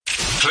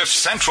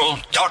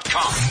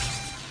CliffCentral.com.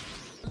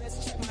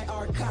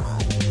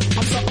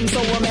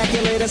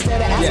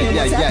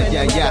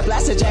 Yeah.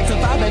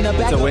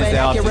 It's a Wednesday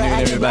afternoon,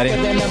 everybody.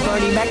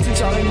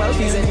 It's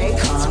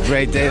a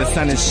great day. The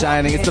sun is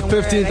shining. It's the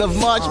 15th of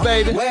March,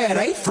 baby.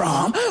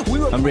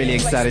 I'm really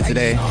excited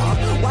today.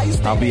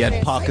 I'll be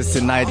at Parker's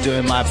tonight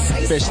doing my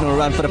professional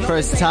run for the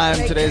first time.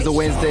 Today's a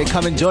Wednesday.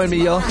 Come and join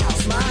me, yo.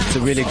 It's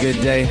a really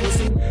good day.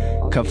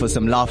 Come for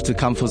some laughter,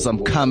 come for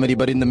some comedy.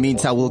 But in the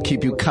meantime, we'll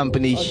keep you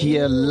company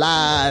here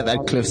live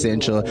at Cliff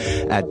Central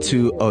at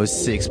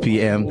 2:06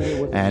 p.m.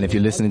 And if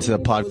you're listening to the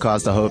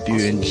podcast, I hope you're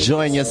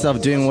enjoying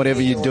yourself doing whatever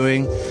you're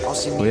doing,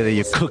 whether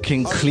you're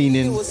cooking,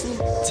 cleaning,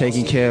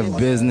 taking care of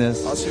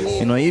business.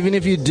 You know, even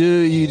if you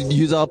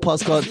use our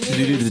podcast to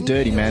do the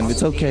dirty, man,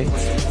 it's okay.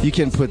 You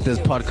can put this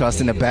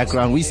podcast in the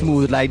background. We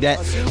smooth like that.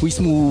 You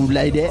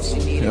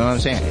know what I'm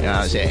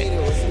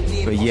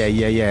saying? But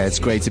yeah. It's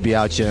great to be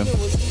out here.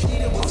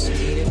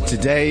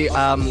 Today,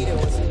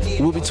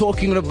 we'll be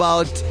talking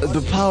about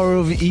the power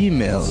of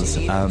emails,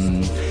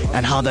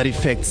 and how that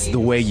affects the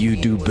way you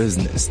do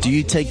business. Do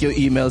you take your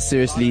emails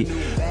seriously?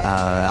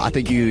 I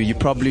think you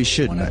probably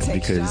should, man,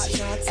 because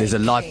there's a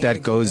lot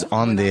that goes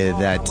on there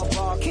that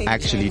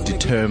actually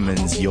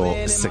determines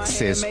your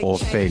success or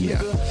failure.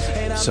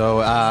 So,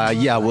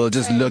 we'll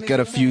just look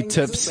at a few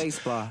tips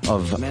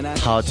of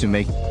how to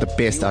make the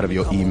best out of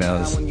your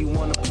emails.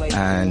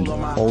 And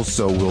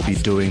also we'll be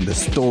doing the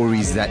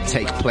stories that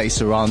take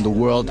place around the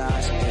world.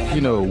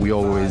 You know, we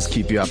always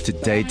keep you up to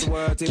date,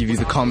 give you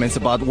the comments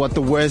about what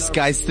the worst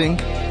guys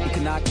think.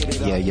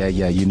 Yeah.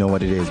 You know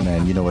what it is,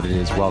 man. You know what it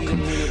is.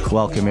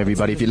 Welcome,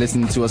 everybody. If you're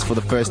listening to us for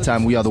the first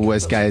time, we are the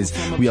worst guys.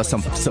 We are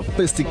some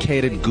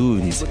sophisticated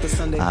goons.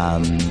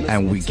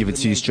 And we give it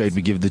to you straight.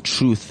 We give the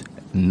truth,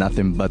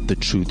 nothing but the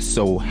truth.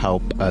 So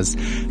help us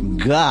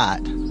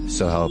God.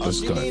 So help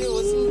us God.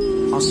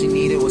 All she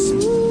needed was some.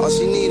 All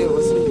she needed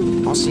was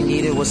some. All she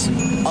needed was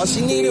some. All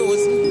she needed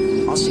was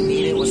some. All she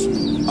needed was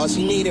some. All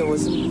she needed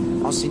was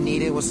some. All she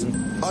needed was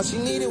some. All she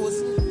needed was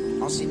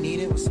some. All she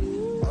needed was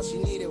some. All she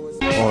needed was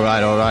some. All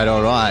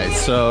right.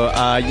 So,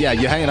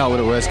 you're hanging out with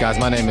the worst guys.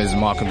 My name is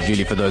Markham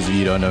Julie, for those of you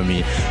who don't know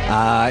me.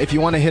 If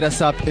you want to hit us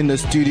up in the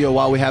studio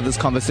while we have this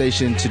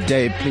conversation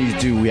today, please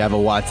do. We have a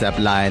WhatsApp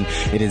line.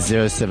 It is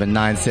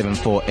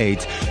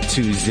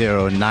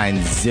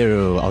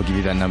 079-748-2090. I'll give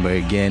you that number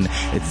again.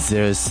 It's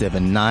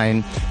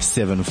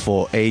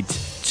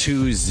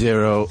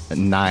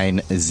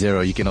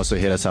 079-748-2090. You can also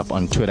hit us up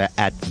on Twitter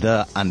at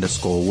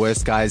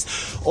 @the_worst guys,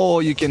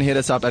 or you can hit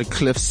us up at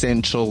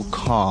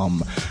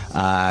cliffcentral.com.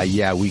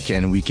 We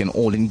can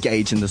all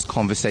engage in this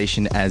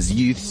conversation as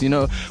youths. You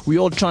know, we're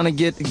all trying to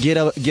get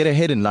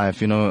ahead in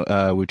life. You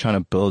know, we're trying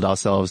to build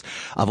ourselves.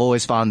 I've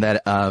always found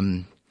that,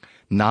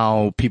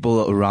 now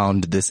people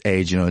around this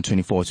age,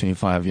 24,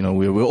 25,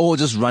 we're all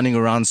just running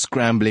around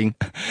scrambling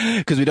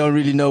because we don't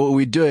really know what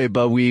we're doing,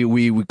 but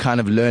we kind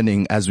of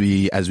learning as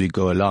we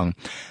go along,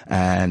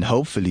 and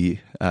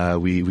hopefully,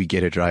 we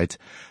get it right.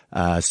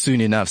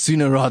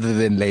 Sooner rather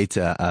than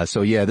later.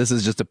 This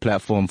is just a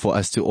platform for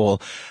us to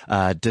all,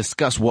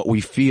 discuss what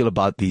we feel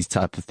about these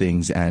type of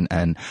things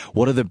and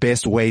what are the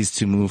best ways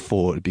to move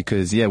forward,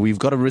 because we've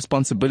got a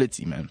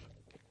responsibility, man.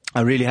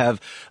 I really have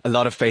a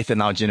lot of faith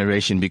in our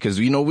generation because,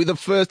 we're the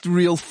first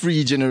real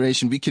free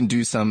generation. We can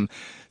do some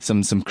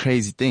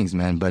crazy things,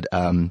 man. But,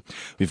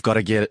 we've got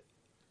to get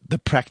the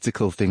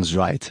practical things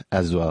right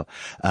as well.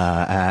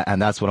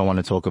 And that's what I want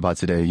to talk about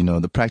today.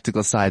 The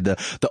practical side,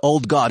 the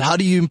old guard. How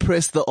do you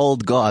impress the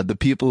old guard? The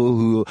people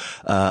who,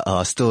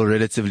 are still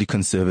relatively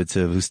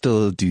conservative, who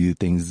still do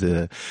things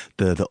the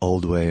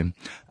old way.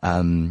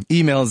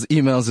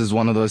 Emails is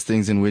one of those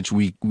things in which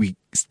we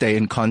stay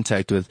in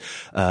contact with,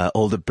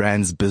 all the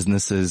brands,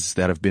 businesses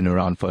that have been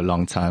around for a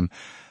long time.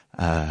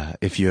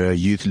 If you're a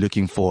youth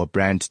looking for a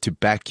brand to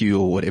back you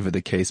or whatever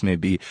the case may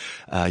be,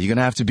 you're going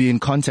to have to be in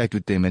contact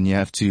with them, and you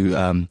have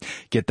to,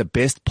 get the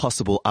best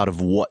possible out of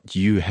what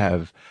you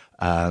have,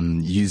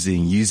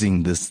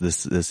 using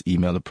this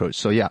email approach.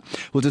 So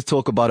we'll just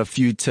talk about a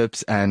few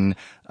tips and,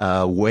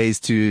 ways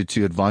to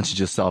advantage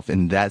yourself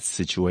in that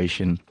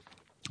situation.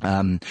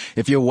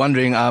 If you're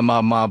wondering,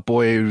 my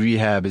boy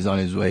Rehab is on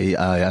his way.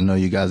 I know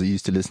you guys are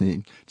used to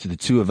listening to the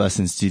two of us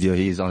in studio.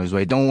 He is on his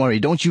way. Don't worry.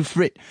 Don't you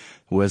fret.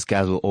 Worst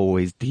guys will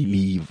always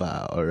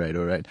deliver. All right.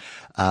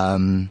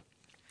 As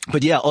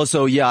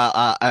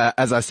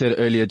I said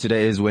earlier,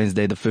 today is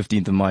Wednesday, the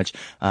 15th of March.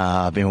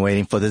 I've been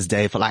waiting for this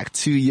day for like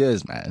 2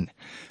 years, man.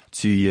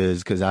 2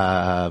 years, cause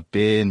I've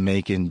been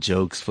making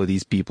jokes for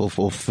these people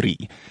for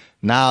free.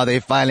 Now they're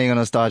finally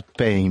gonna start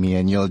paying me,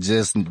 and you'll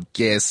just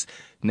guess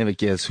never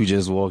guess who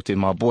just walked in.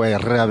 My boy,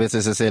 Rehabe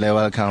Sesesele,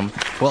 welcome.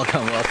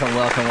 Welcome. What's up,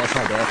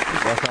 bro?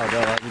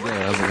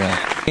 How's it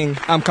going?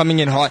 I'm coming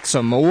in hot,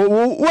 so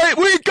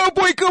wake up.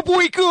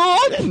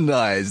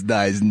 Nice.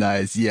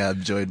 Yeah,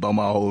 I'm joined by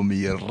my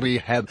homie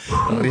Rehabe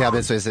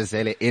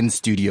Sesesele in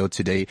studio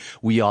today.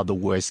 We are the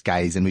worst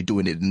guys, and we're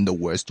doing it in the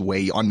worst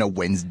way on a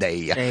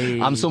Wednesday.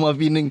 Hey. I'm some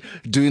feeling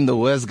doing the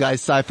worst guy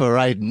cipher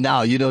right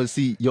now. You know,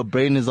 see, your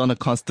brain is on a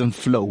constant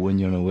flow when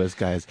you're in the worst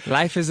guys.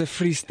 Life is a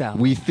freestyle.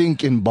 We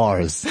think in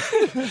bars.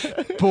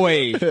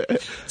 Boy,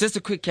 just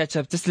a quick catch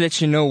up, just to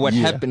let you know what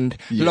happened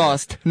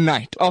last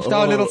night after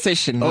our little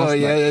session. Last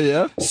night.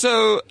 Yeah.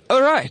 So,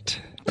 alright.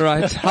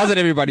 How's it,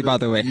 everybody, by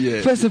the way?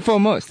 Yeah. First and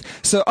foremost,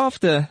 so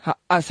after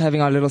us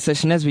having our little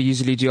session, as we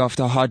usually do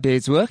after a hard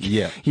day's work,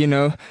 you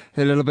know,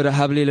 a little bit of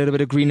hubbly, a little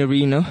bit of greenery,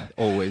 you know.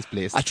 Always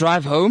blessed. I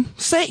drive home,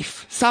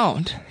 safe,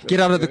 sound, get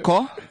out of the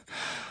car.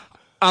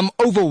 I'm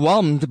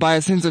overwhelmed by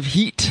a sense of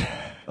heat.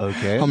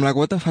 Okay. I'm like,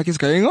 what the fuck is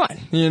going on?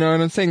 You know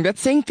what I'm saying? That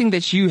same thing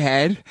that you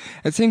had,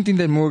 that same thing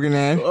that Morgan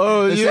had,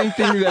 same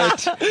thing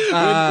that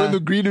when the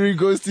greenery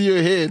goes to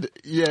your head,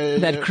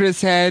 that Chris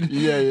had.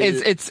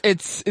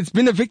 It's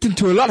been a victim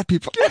to a lot of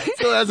people.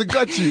 So has it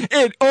got you?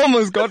 It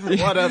almost got me.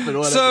 What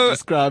happened?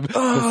 Describe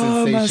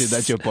the sensation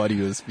that your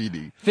body was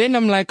feeling. Then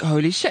I'm like,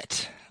 holy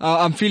shit.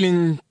 I'm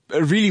feeling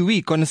really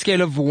weak on a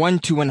scale of 1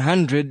 to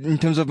 100 in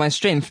terms of my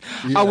strength.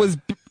 I was,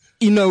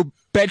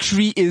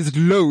 battery is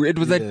low. It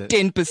was at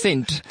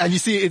 10%. And you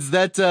see, it's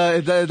that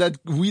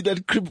weed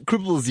that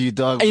cripples you,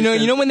 dog.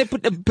 You know when they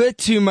put a bit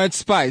too much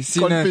spice.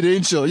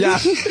 Confidential, yeah.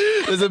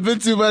 There's a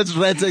bit too much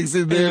Ratex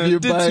in there.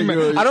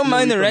 I don't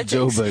mind the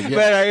Ratex,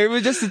 but it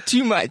was just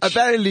too much.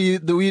 Apparently,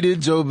 the weed in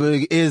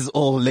Joburg is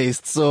all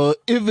laced. So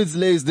if it's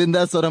laced, then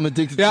that's what I'm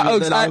addicted to.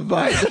 Oaks,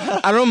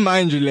 I don't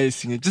mind you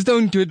lacing it. Just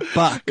don't do it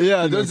back.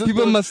 Yeah,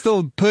 people must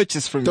still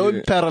purchase from you.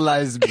 Don't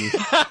paralyze me.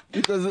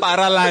 Because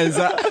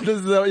Paralyzer.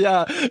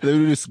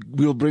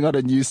 We'll bring out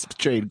a new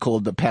trade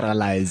called the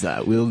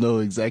Paralyzer. We'll know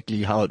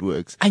exactly how it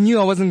works. I knew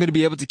I wasn't going to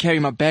be able to carry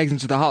my bags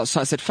into the house,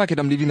 so I said, fuck it,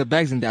 I'm leaving the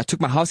bags in there. I took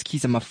my house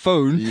keys and my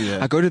phone.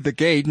 I go to the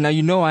gate.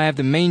 Now, I have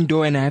the main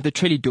door and I have the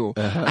trolley door.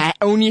 I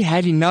only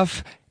had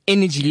enough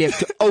energy left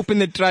to open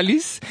the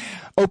trolleys,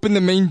 open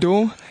the main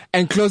door,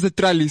 and close the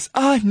trolleys.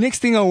 Next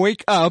thing I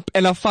wake up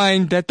and I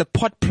find that the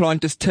pot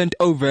plant is turned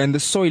over and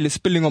the soil is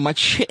spilling on my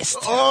chest.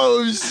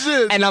 Oh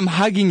shit. And I'm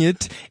hugging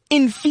it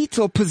in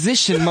fetal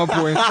position, my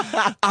boy.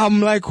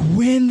 I'm like,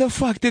 when the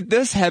fuck did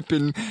this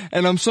happen?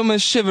 And I'm so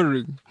much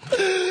shivering.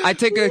 I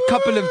take a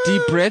couple of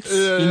deep breaths,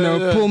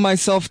 pull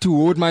myself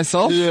toward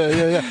myself.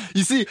 Yeah.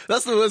 You see,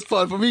 that's the worst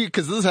part for me,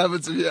 because this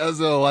happened to me as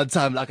well one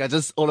time. Like, I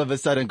just all of a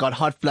sudden got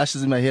hot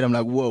flashes in my head. I'm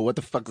like, whoa, what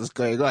the fuck is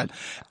going on?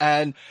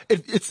 And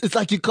it's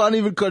like you can't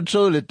even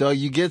control it, dog.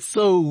 You get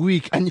so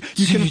weak and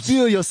you can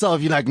feel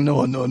yourself. You're like,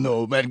 no,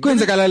 man.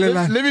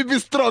 Let me be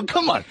strong.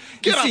 Come on.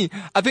 Get up. See,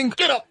 I think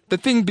the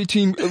thing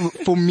between,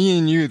 for me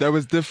and you, that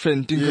was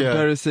different in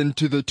comparison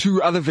to the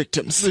two other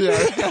victims.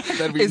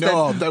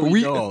 That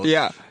we know.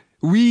 Yeah.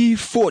 We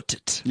fought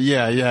it.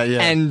 Yeah.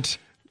 And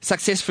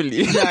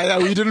successfully.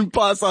 We didn't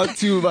pass out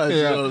too much,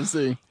 you know what I'm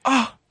saying?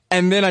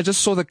 And then I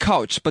just saw the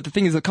couch, but the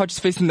thing is the couch is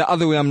facing the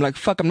other way. I'm like,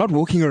 fuck, I'm not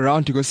walking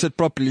around to go sit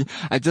properly.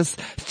 I just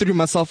threw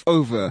myself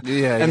over.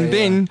 And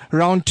then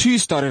round 2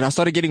 started. I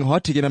started getting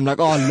hot again. I'm like,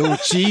 oh Lord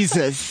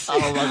Jesus. How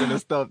am I gonna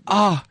stop?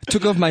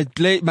 Took off my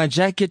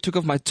jacket, took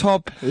off my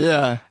top.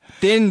 Yeah.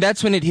 Then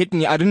that's when it hit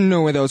me. I didn't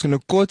know whether I was going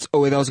to quote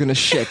or whether I was going to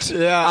shit.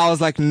 I was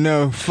like,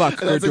 no, fuck.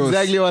 That's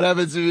exactly what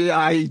happened to me.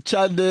 I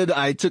chundered,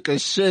 I took a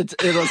shit.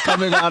 It was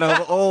coming out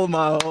of all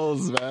my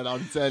holes, man.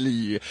 I'm telling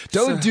you.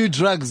 Don't do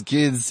drugs,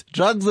 kids.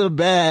 Drugs are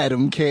bad,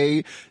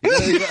 okay?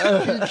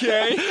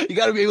 Okay. You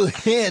gotta be able to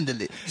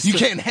handle it. You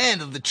can't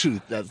handle the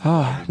truth.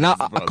 Now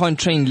I can't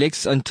train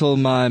legs until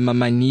my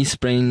knee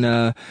sprain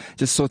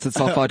just sorts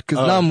itself out.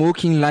 Cause now I'm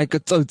walking like a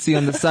tsotsi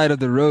on the side of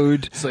the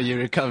road. So you're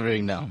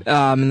recovering now?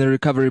 I'm in the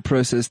recovery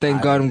process.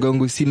 Thank God I'm going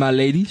to see my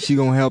lady. She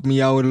going to help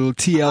me out with a little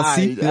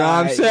TLC. You know what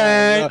I'm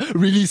saying?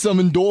 Release some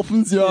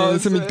endorphins,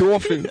 some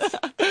endorphins.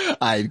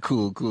 Alright,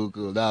 cool.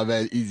 Nah,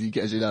 man, easy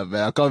catching up,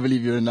 man. I can't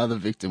believe you're another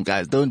victim.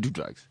 Guys, don't do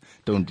drugs.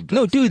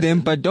 No, do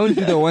them, but don't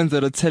do the ones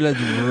that'll tell us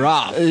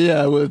rough.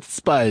 Yeah, with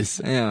spice.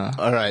 Yeah.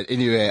 Alright,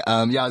 anyway,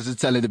 I was just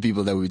telling the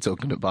people that we were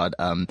talking about,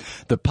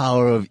 the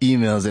power of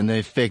emails and the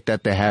effect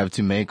that they have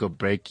to make or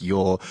break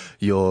your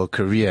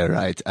career,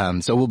 right?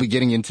 So we'll be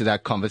getting into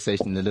that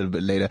conversation a little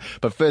bit later.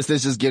 But first,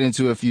 let's just get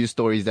into a few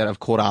stories that have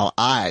caught our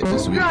eye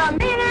this week.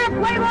 Millionaire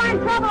Playboy in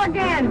trouble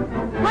again.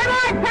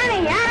 Playboy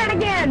Penny at it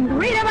again.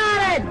 Read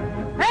about it.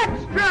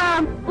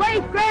 Extra.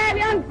 Place grab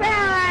young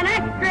fella and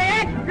extra.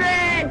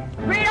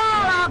 Read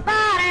all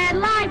about it.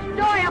 Life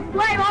story of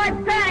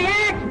Playboy Penny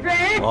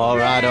extra. All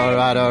right.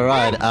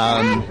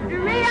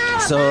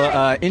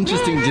 So,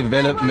 interesting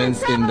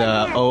developments in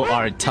the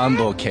O.R.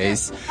 Tambo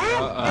case.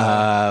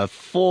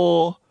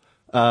 4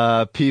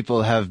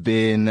 people have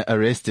been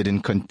arrested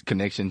in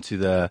connection to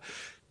the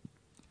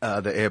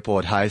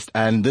airport heist,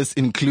 and this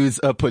includes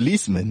a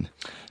policeman.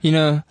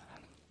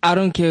 I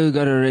don't care who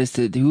got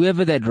arrested.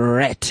 Whoever that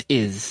rat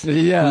is,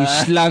 Yeah.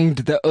 who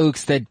slunged the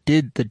oaks that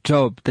did the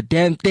job, the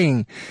damn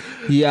thing.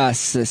 Yes,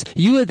 sis.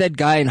 You were that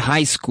guy in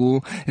high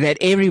school that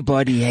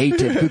everybody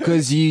hated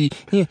because you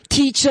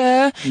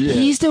teacher,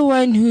 he's the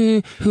one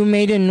who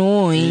made a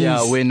noise.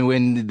 Yeah,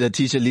 when the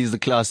teacher leaves the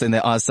class and they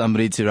ask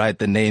somebody to write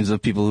the names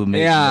of people who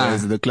made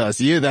noise in the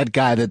class, you're that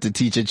guy that the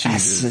teacher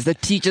chooses. Yes, the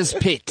teacher's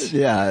pit.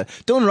 Yeah.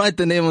 Don't write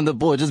the name on the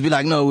board. Just be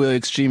like, no, we're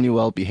extremely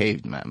well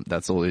behaved, man.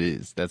 That's all it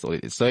is.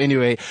 So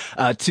anyway,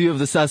 2 of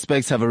the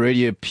suspects have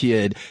already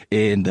appeared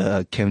in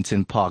the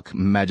Kempton Park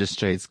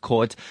Magistrates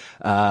Court.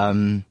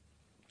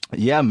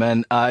 Yeah,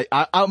 man.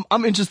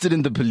 I'm interested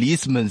in the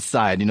policeman's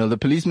side. You know, the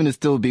policeman is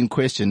still being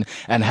questioned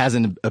and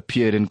hasn't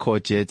appeared in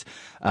court yet.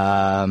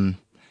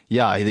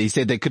 Yeah, they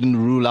said they couldn't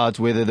rule out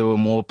whether there were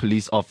more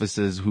police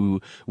officers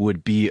who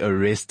would be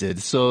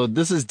arrested. So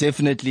this is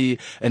definitely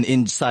an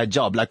inside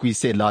job. Like we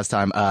said last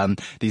time,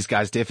 these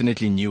guys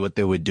definitely knew what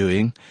they were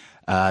doing.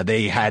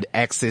 They had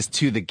access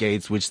to the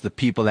gates, which the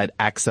people at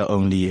AXA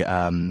only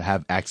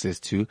have access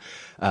to.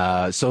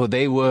 So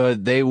they were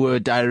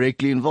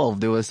directly involved.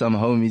 There were some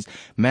homies.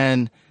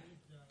 Man,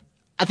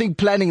 I think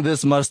planning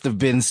this must have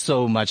been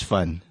so much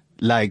fun.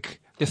 Like,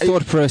 The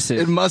thought process.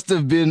 It must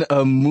have been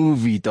a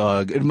movie,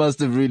 dog. It must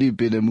have really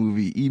been a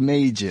movie.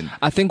 Imagine.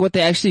 I think what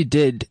they actually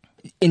did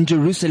in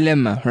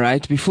Jerusalem,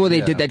 right, before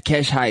they did that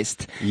cash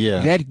heist,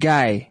 that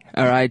guy,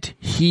 all right,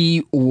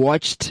 he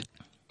watched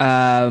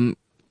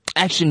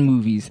action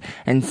movies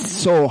and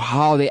saw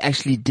how they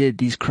actually did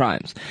these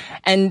crimes.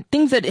 And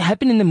things that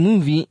happen in the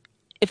movie,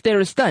 if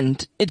they're a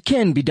stunt, it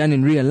can be done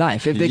in real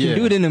life. If they can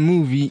do it in a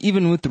movie,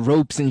 even with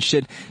ropes and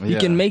shit, you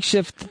can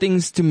makeshift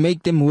things to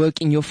make them work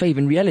in your favor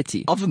in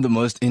reality. Often the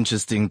most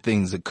interesting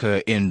things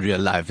occur in real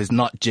life. It's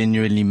not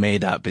genuinely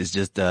made up. It's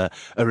just a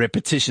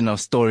repetition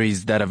of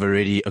stories that have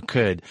already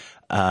occurred.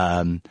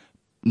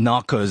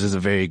 Narcos is a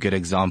very good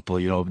example,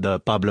 you know, the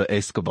Pablo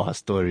Escobar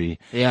story.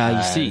 Yeah,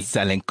 you see.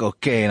 Selling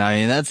cocaine. I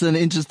mean, that's an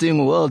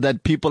interesting world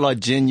that people are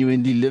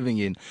genuinely living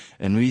in.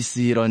 And we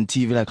see it on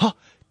TV like,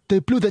 they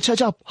blew the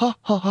church up.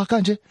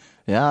 Kanje.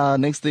 Yeah,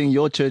 next thing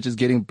your church is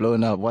getting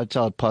blown up. Watch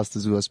out,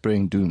 pastors who are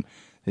spraying doom.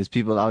 There's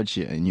people out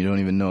here and you don't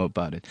even know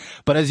about it.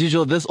 But as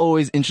usual, this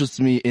always interests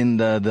me in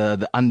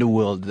the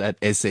underworld that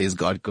SA's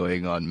got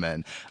going on,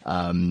 man.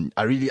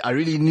 I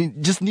really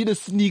need a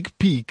sneak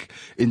peek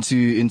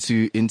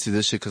into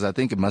this shit because I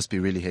think it must be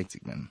really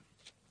hectic, man.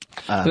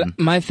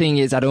 My thing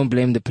is, I don't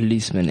blame the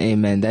policeman. Hey,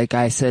 man, that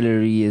guy's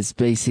salary is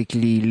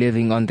basically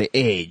living on the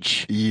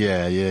edge.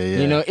 Yeah.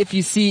 You know, if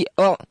you see,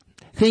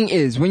 thing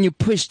is, when you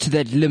push to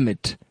that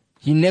limit,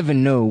 you never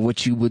know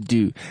what you would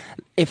do.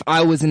 If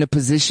I was in a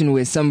position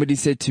where somebody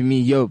said to me,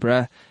 yo,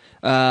 bruh,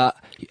 I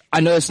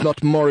know it's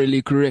not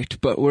morally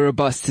correct, but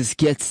Werebusters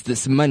gets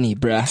this money,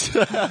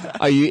 bruh.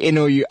 Are you in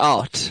or you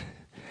out?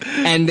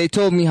 And they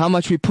told me how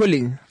much we're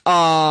pulling.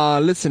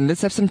 Listen,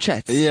 let's have some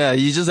chats. Yeah,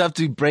 you just have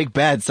to break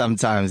bad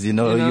sometimes, you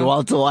know?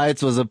 Walter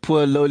White was a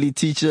poor, lowly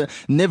teacher,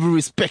 never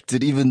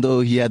respected even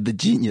though he had the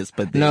genius.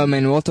 But no,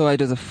 man, Walter White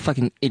was a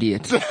fucking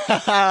idiot.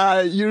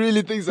 You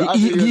really think so?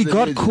 He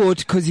got caught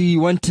because he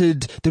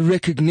wanted the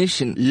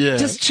recognition. Yeah.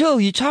 Just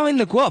chill, you're chowing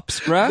the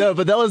guaps, bruh. No,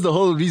 but that was the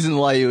whole reason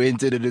why you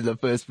entered it in the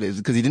first place,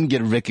 because he didn't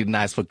get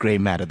recognized for Grey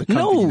Matter, the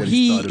company that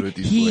he started with.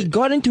 He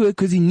got into it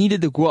because he needed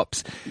the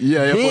guaps.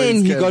 Yeah,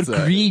 then he got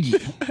greedy.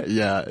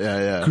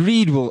 Yeah.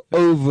 Greed will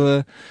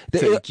over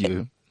Thank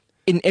you.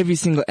 in every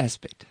single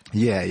aspect.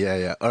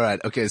 Yeah. All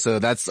right. Okay. So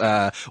that's,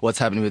 what's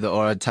happening with the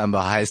Ora Tamba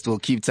heist. We'll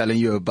keep telling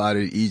you about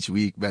it each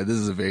week, man. This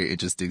is a very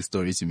interesting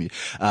story to me.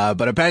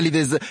 But apparently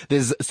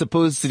there's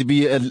supposed to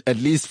be at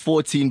least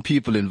 14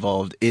 people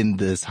involved in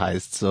this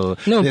heist. So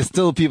there's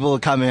still people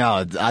coming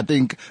out. I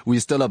think we're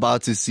still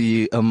about to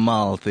see a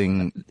Mal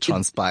thing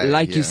transpire.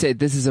 Like you said,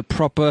 this is a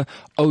proper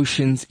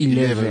Ocean's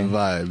 11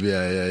 vibe.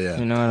 Yeah.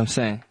 You know what I'm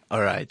saying?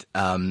 All right.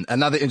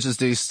 Another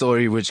interesting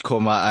story which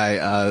caught my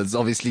eye, is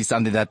obviously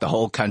something that the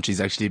whole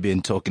country's actually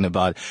been talking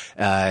about.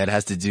 It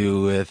has to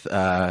do with,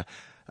 Minister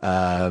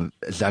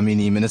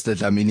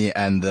Dlamini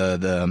and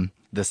the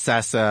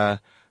SASSA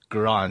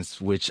grants,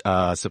 which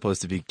are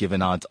supposed to be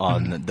given out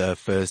on the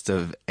 1st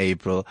of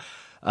April.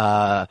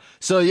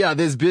 So yeah,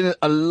 there's been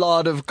a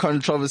lot of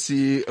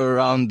controversy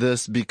around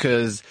this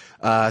because,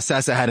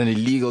 SASSA had an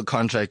illegal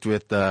contract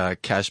with,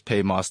 Cash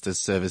Paymaster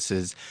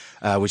Services,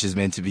 which is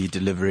meant to be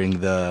delivering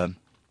the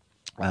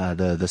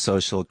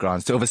social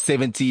grants to over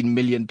 17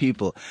 million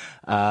people.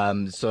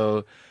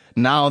 So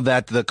now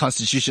that the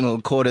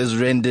Constitutional Court has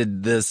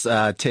rendered this,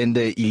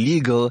 tender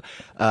illegal,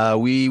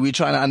 we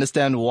trying to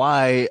understand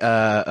why,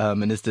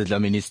 Minister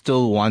Dlamini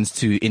still wants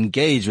to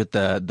engage with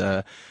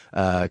the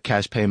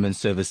cash payment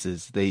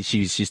services.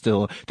 She's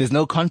still, there's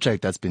no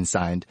contract that's been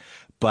signed,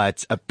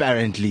 but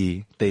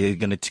apparently they're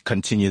going to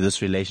continue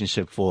this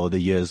relationship for the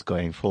years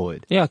going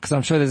forward. Yeah, because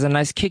I'm sure there's a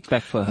nice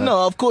kickback for her.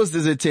 No, of course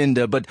there's a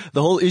tender, but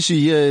the whole issue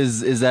here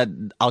is that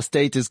our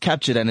state is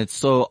captured and it's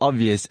so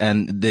obvious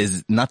and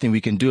there's nothing we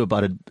can do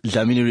about it.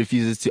 Dlamini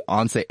refuses to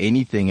answer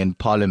anything in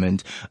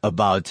Parliament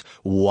about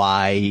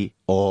why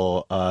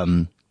or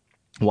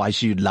why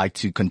she'd like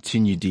to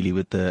continue dealing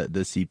with the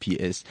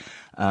CPS.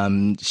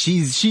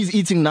 She's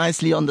eating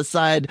nicely on the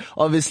side.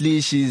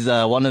 Obviously, she's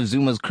one of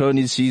Zuma's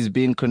cronies. She's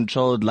being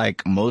controlled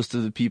like most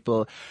of the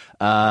people.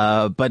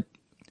 But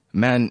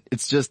man,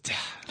 it's just...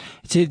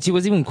 She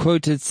was even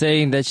quoted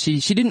saying that she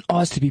didn't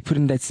ask to be put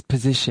in that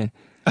position.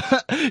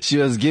 She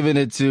was giving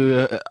it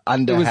to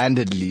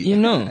underhandedly.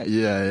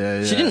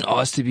 Yeah. She didn't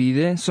ask to be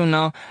there. So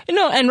now,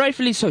 and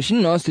rightfully so, she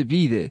didn't ask to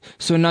be there.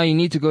 So now you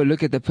need to go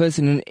look at the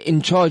person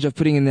in charge of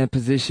putting in that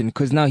position,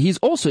 because now he's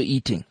also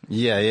eating.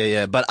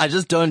 Yeah. But I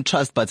just don't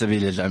trust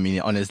Bathabile Dlamini,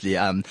 honestly.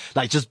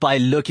 Like just by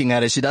looking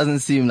at her, she doesn't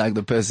seem like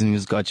the person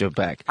who's got your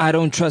back. I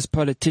don't trust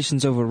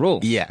politicians overall.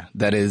 Yeah,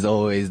 that is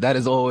always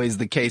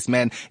the case,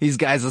 man. These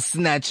guys are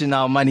snatching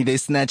our money. They're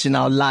snatching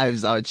our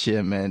lives out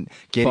here, man.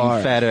 Getting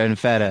fatter and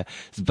fatter.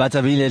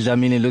 Bathabile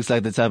Dlamini looks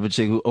like the type of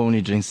chick who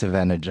only drinks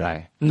Savannah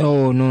Dry.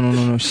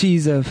 No.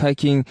 She's a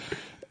fucking,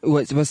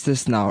 what's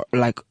this now?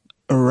 Like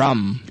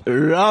rum.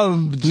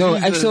 No,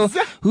 Jesus.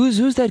 Actually,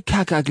 who's that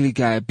cack ugly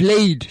guy?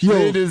 Blade.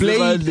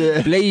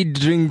 Blade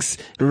drinks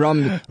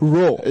rum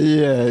raw.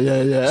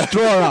 Yeah.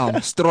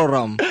 Straw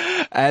rum.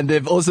 And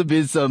there've also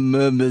been some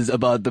murmurs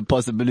about the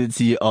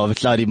possibility of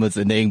Hlaudi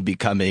Motsoeneng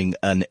becoming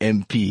an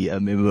MP,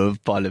 a member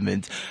of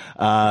parliament,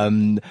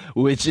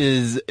 which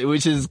is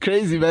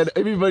crazy, man.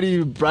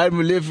 Everybody, Brian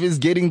Molefe is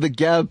getting the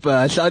gap.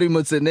 Hlaudi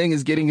Motsoeneng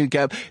is getting a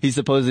gap. He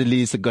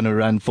supposedly is going to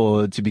run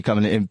to become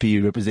an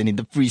MP representing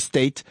the Free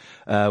State,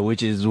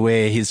 which is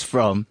where he's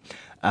from.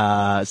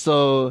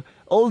 So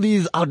all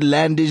these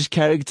outlandish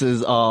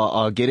characters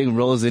are getting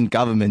roles in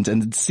government,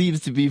 and it seems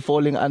to be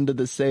falling under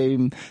the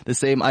same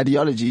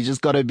ideology. You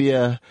just gotta be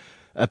a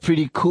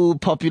pretty cool,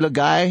 popular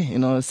guy,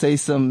 say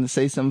some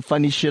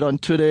funny shit on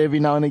Twitter every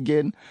now and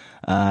again,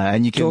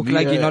 and you can talk be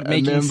like you're not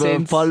making member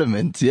sense. of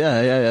parliament.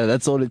 Yeah.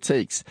 That's all it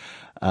takes.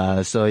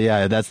 So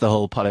yeah, that's the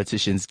whole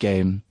politician's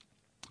game.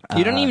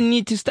 You don't even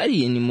need to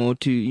study anymore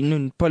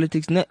to,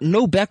 politics.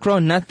 No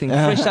background, nothing.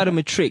 Fresh out of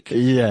matric.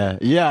 Yeah,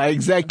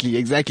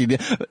 exactly.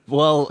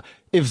 Well,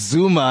 if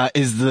Zuma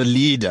is the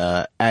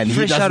leader and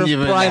fresh he doesn't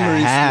even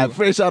have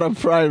fresh out of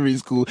primary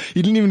school,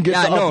 he didn't even get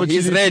the opportunity.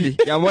 He's ready.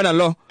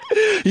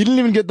 He didn't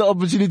even get the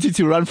opportunity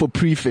to run for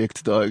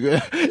prefect, dog.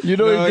 In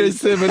grade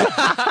 7.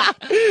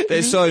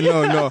 They saw,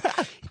 no.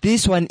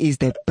 This one is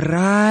the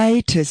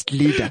brightest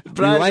leader.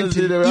 Brightest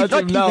leader.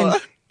 Not even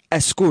a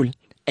school.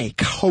 A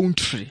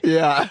country.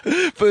 Yeah.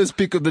 First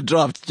pick of the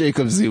draft,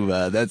 Jacob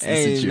Zuma. That's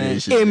the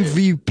situation. Man.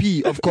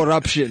 MVP of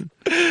corruption.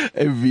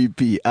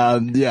 MVP.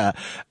 Yeah.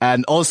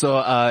 And also,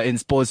 in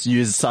sports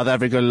news, South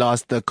Africa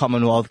lost the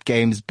Commonwealth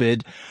Games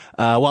bid.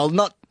 Well,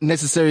 not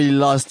necessarily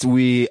lost.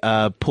 We,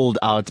 pulled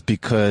out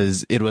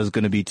because it was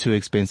going to be too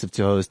expensive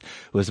to host.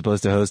 We were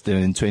supposed to host them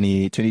in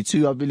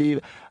 2022, I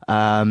believe.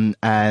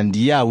 And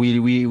yeah,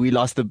 we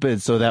lost the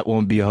bid, so that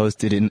won't be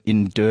hosted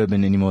in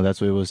Durban anymore. That's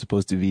where it was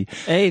supposed to be.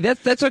 Hey,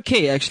 that's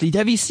okay, actually.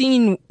 Have you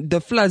seen the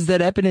floods that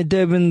happened at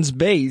Durban's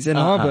bays and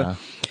harbour?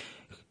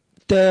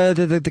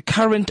 The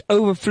current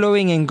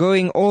overflowing and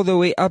going all the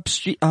way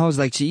upstream. I was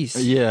like, geez.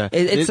 Yeah.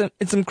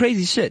 It's some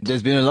crazy shit.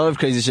 There's been a lot of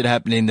crazy shit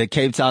happening. The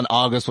Cape Town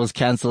Argus was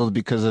cancelled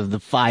because of the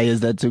fires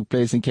that took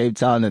place in Cape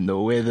Town and the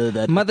weather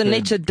that... Mother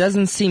Nature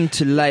doesn't seem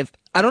to live.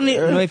 I don't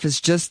know if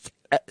it's just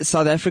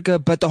South Africa,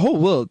 but the whole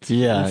world.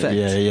 Yeah, in fact.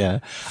 yeah.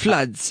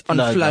 Floods on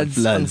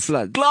floods.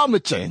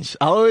 Climate change.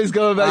 I always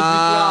go back to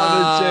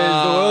climate change.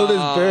 The world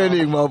is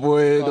burning, my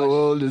boy. Gosh. The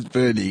world is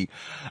burning.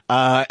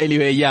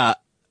 Anyway, yeah.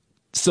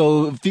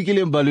 So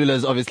Fikile Mbalula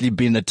has obviously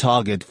been a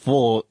target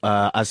for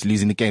us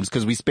losing the games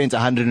because we spent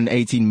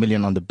 118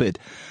 million on the bid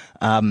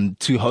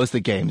to host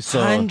the game. So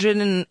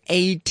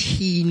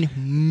 118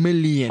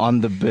 million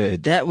on the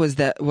bid. That was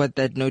what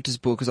that notice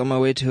board. Because on my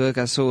way to work,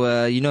 I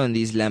saw in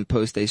these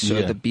lampposts they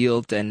show the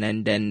Beeld and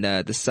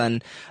the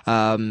Sun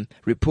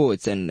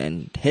reports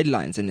and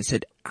headlines, and it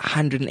said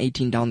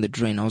 118 down the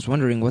drain. I was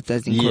wondering what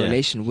that's in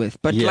correlation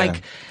with, but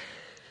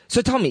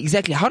So tell me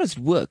exactly, how does it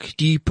work?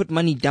 Do you put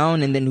money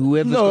down and then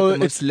whoever's got the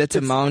most lit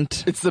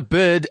amount? It's the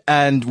bid,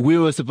 and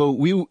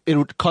it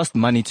would cost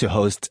money to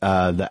host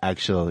the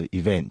actual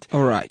event.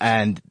 All right.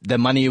 And the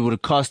money it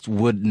would cost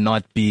would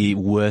not be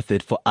worth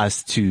it for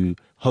us to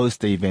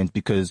host the event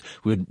because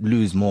we'd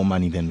lose more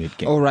money than we'd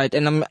get. All right.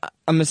 And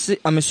I'm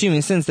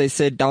assuming since they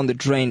said down the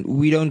drain,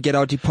 we don't get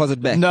our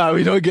deposit back. No,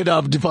 we don't get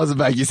our deposit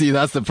back. You see,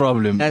 that's the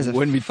problem.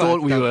 When we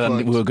thought we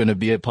were going to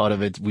be a part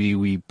of it,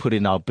 we put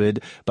in our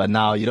bid, but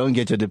now you don't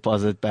get your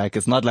deposit back.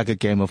 It's not like a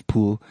game of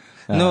pool.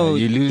 No,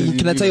 you lose.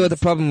 Can I tell you what the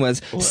problem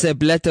was?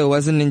 Seb Letter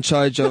wasn't in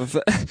charge of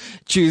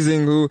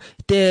choosing who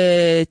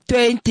the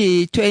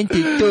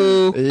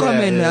 2022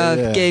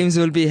 Commonwealth Games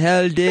will be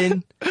held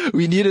in.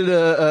 We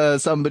needed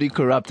somebody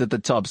corrupt at the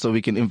top so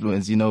we can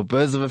influence.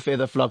 Birds of a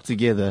feather flock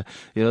together.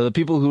 The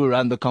people who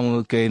run the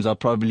Commonwealth Games are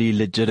probably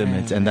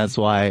legitimate, and that's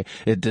why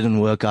it didn't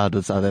work out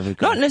with South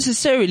Africa. Not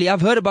necessarily.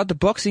 I've heard about the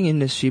boxing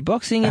industry. Dude.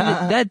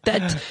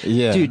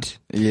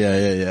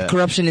 Yeah.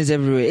 Corruption is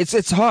everywhere.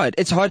 It's hard.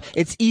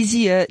 It's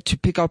easier to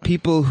pick out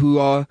people who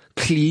are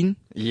clean.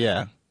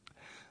 Yeah.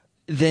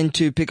 Than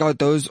to pick out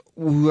those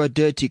who are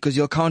dirty because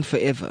you'll count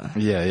forever.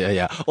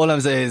 Yeah. All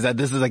I'm saying is that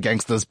this is a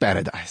gangster's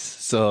paradise.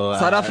 So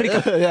South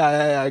Africa.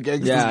 yeah,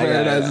 gangster's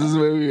paradise. This is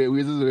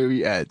where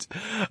we at.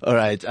 All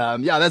right.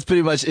 That's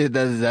pretty much it.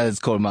 That's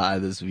caught my eye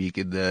this week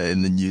in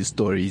the news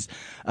stories.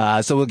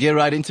 So we'll get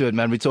right into it,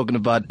 man. We're talking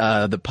about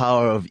the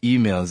power of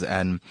emails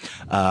and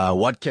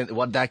what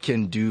that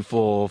can do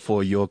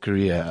for your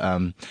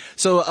career.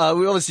 So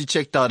we obviously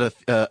checked out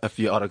a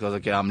few articles.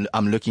 Okay,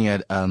 I'm looking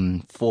at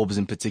Forbes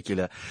in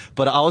particular,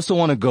 but I also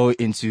want to go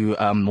into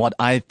what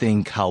I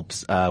think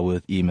helps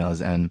with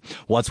emails and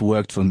what's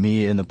worked for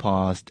me in the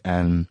past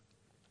and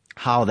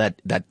how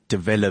that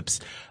develops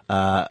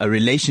a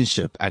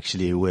relationship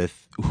actually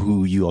with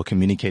who you are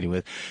communicating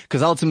with.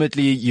 Because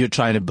ultimately you're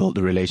trying to build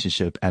a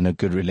relationship, and a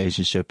good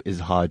relationship is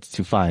hard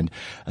to find.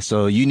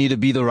 So you need to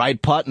be the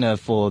right partner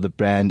for the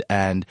brand,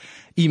 and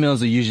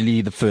emails are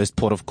usually the first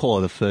port of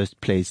call, the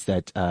first place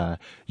that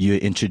you're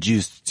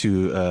introduced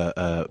to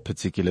a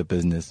particular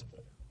business.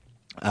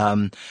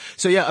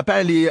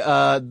 Apparently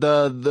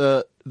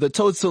the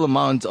total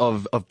amount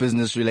of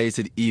business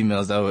related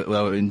emails that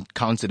were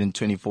encountered in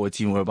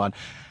 2014 were about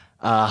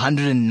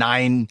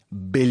 109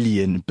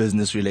 billion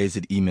business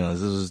related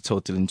emails. This was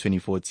total in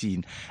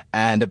 2014.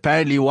 And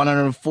apparently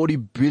 140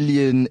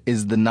 billion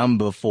is the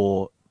number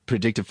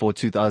predicted for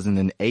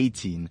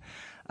 2018.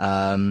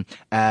 And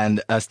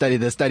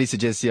the study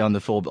suggests here on the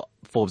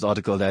Forbes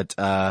article that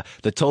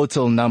the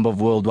total number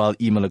of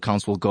worldwide email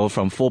accounts will go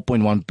from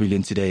 4.1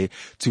 billion today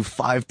to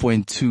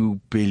 5.2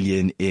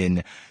 billion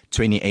in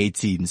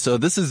 2018. So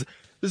this is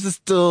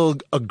still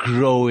a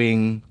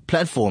growing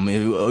platform.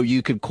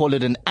 You could call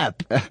it an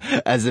app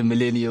as a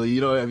millennial.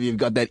 You know, you've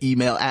got that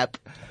email app.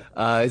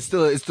 It's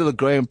still a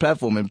growing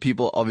platform, and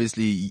people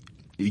obviously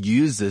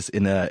use this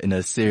in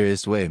a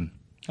serious way.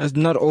 It's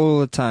not all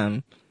the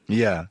time.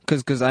 Yeah.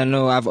 Cause I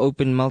know I've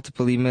opened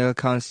multiple email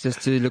accounts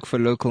just to look for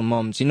local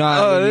moms. You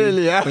know,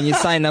 really? Yeah. When you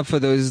sign up for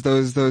those,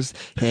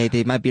 hey,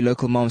 they might be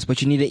local moms,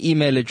 but you need an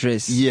email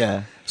address.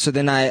 Yeah. So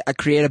then I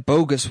create a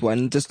bogus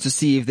one just to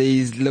see if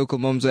these local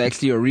moms are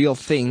actually a real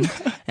thing,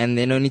 and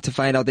then only to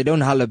find out they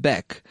don't holler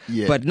back.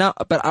 Yeah. But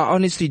I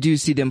honestly do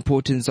see the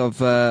importance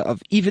of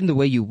even the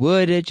way you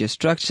word it, your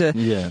structure.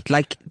 Yeah.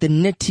 Like the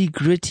nitty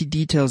gritty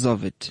details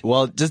of it.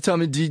 Well, just tell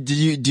me, do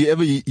you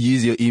ever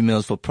use your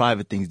emails for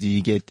private things? Do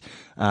you get,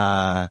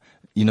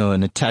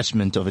 an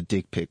attachment of a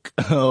dick pic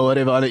or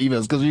whatever other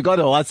emails? Because we got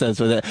a WhatsApp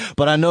for that.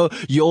 But I know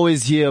you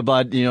always hear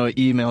about,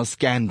 email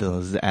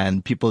scandals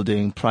and people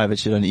doing private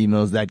shit on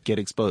emails that get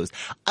exposed.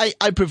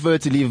 I prefer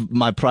to leave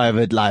my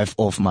private life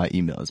off my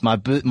emails. My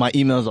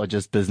emails are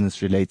just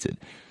business related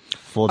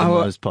for the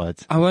most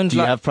part. Do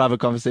you have private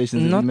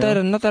conversations? Not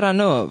that I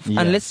know of.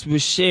 Yeah. Unless we're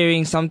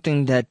sharing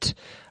something that,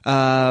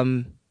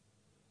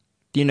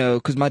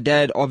 cause my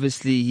dad,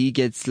 obviously, he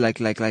gets like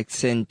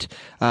sent,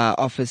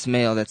 office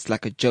mail that's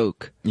like a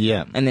joke.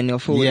 Yeah. And then he'll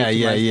forward it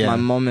to my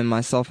mom and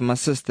myself and my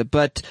sister.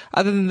 But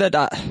other than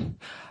that,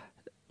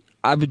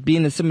 I would be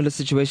in a similar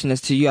situation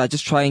as to you. I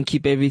just try and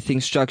keep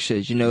everything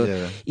structured,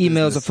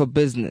 Emails are for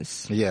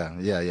business.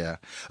 Yeah.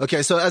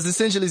 Okay, so as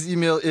essential as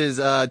email is,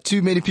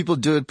 too many people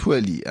do it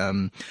poorly.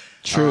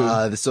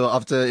 True. So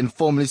after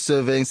informally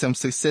surveying some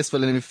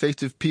successful and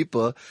effective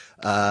people,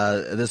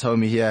 this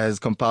homie here has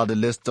compiled a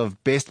list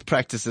of best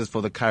practices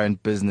for the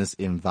current business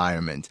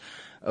environment.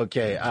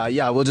 Okay,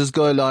 we'll just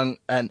go along,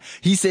 and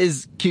he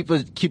says keep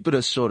it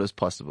as short as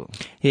possible.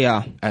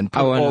 Yeah. And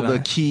put all the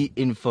key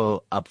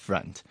info up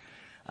front.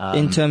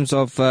 In terms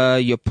of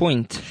your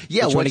point,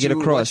 yeah, what you want to get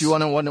across.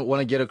 What you want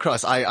to get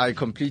across. I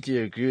completely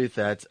agree with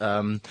that.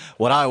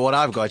 What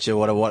I've got here,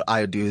 what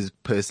I do is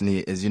personally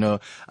is,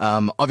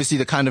 obviously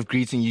the kind of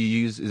greeting you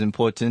use is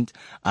important.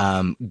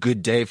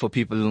 Good day for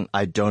people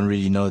I don't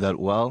really know that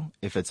well.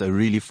 If it's a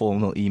really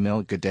formal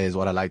email, good day is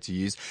what I like to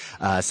use.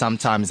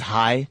 Sometimes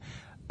hi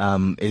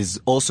is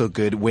also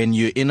good when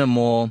you're in a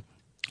more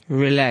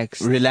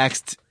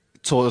relaxed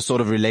sort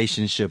of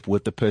relationship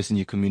with the person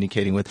you're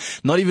communicating with.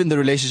 Not even the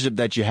relationship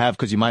that you have,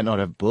 because you might not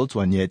have built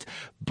one yet,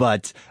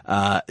 but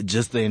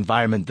just the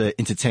environment. The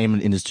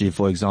entertainment industry,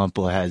 for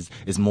example,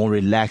 is more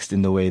relaxed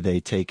in the way they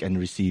take and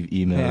receive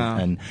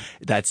emails, and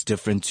that's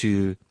different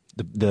to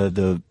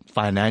the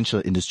financial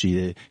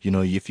industry.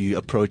 If you're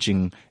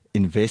approaching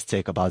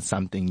Investec about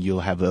something, you'll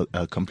have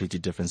a completely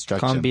different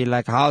structure. Can't be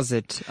like, how's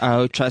it? I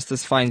hope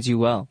Trustus finds you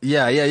well.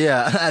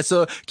 Yeah.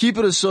 So keep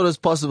it as short as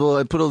possible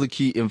and put all the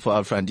key info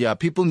up front. Yeah,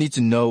 people need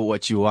to know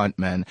what you want,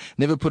 man.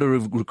 Never put a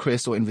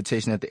request or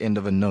invitation at the end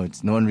of a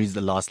note. No one reads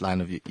the last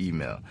line of your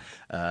email.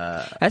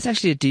 That's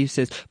actually a deep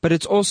sense. But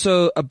it's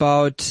also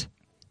about,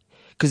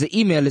 because the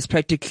email is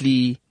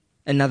practically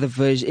another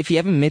version. If you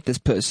haven't met this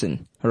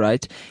person,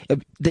 right?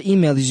 The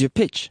email is your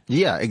pitch.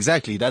 Yeah,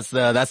 exactly. That's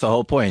the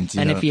whole point.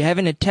 And if you have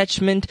an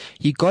attachment,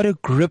 you gotta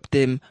grip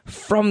them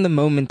from the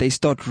moment they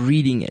start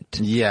reading it.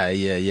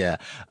 Yeah.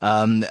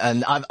 And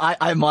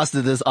I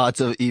mastered this art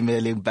of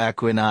emailing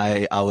back when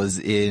I was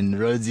in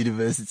Rhodes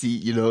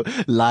University,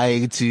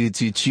 lying to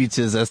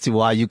tutors as to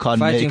why you can't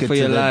Fighting make it for to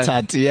your the life.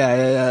 TUT.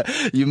 Yeah.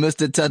 You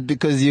missed a TUT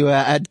because you were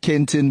at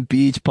Kenton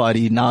Beach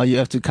Party. Now you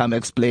have to come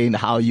explain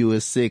how you were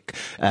sick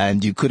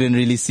and you couldn't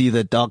really see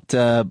the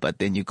doctor, but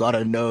then you got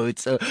a note.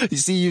 So you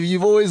see,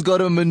 you've always got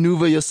to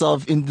maneuver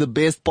yourself in the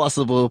best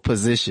possible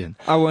position.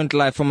 I won't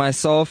lie, for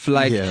myself,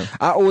 I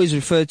always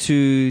refer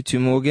to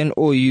Morgan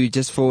or you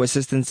just for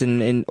assistance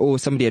in or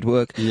somebody at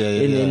work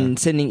in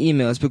sending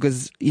emails,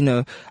 because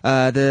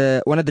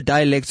one of the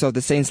dialects of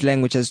the Saints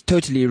language has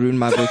totally ruined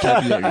my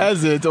vocabulary.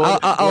 Has it?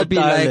 I'll be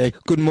like,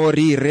 good morning.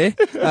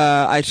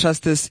 I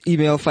trust this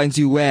email finds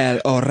you well.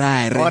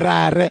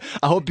 Orare.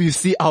 I hope you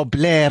see our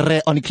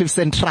Blair on Cliff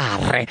Central.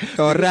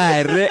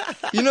 Orare.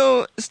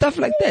 Stuff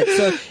like that.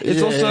 So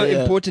it's also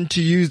important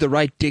to use the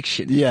right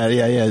diction. Yeah.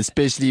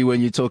 Especially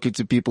when you're talking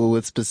to people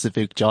with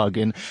specific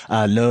jargon.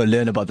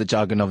 Learn about the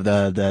jargon of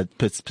the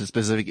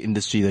specific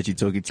industry that you're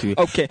talking to.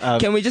 Okay.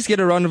 Can we just get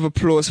a round of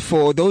applause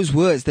for those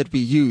words that we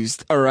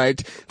used? All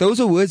right. Those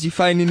are words you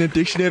find in a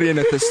dictionary and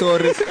a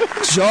thesaurus.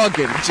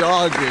 Jargon.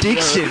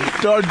 Diction.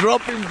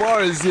 Dropping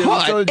bars here.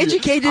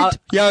 Educated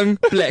young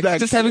blacks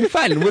just having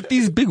fun with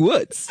these big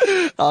words.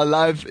 Our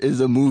life is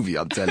a movie,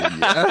 I'm telling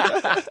you.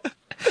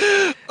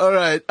 All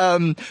right.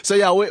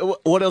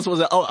 What else was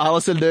it? Oh, I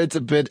also learned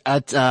a bit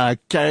at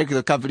Carrick,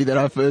 the company that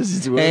I first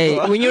used to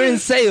work for. When you're in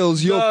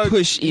sales, you'll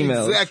push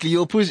emails. Exactly.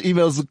 You'll push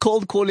emails.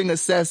 Cold calling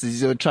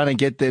assassins. You're trying to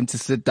get them to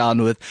sit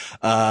down with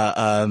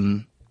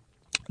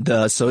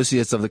the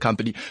associates of the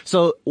company.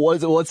 So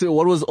what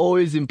was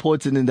always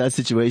important in that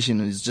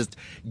situation is just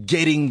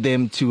getting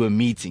them to a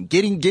meeting.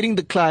 Getting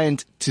the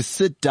client to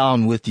sit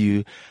down with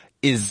you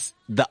is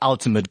the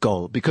ultimate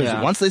goal, because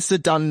once they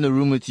sit down in the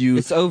room with you,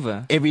 it's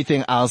over.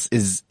 Everything else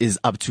is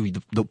up to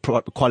the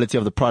quality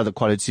of the product, the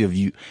quality of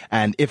you.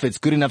 And if it's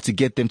good enough to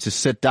get them to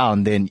sit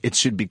down, then it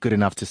should be good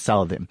enough to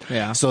sell them.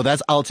 Yeah. So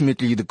that's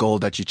ultimately the goal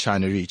that you're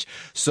trying to reach.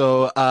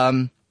 So,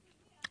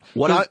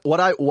 what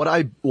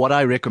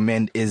I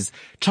recommend is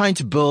trying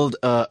to build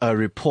a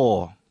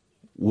rapport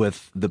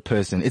with the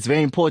person. It's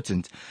very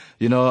important.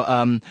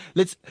 Sending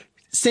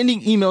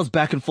emails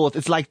back and forth.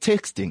 It's like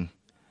texting.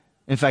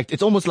 In fact,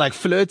 it's almost like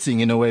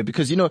flirting in a way,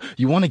 because, you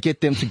want to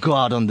get them to go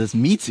out on this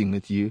meeting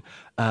with you,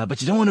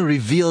 but you don't want to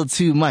reveal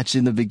too much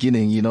in the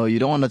beginning. You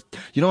don't want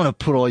to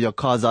put all your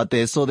cards out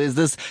there. So there's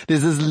this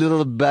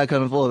little back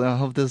and forth. I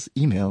hope this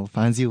email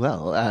finds you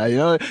well.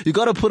 You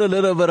got to put a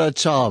little bit of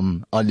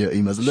charm on your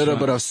emails, a little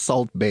bit of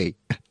Salt Bay.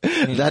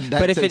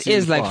 But if it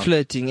is like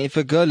flirting, if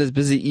a girl is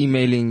busy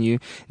emailing you,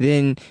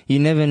 then you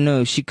never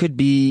know. She could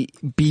be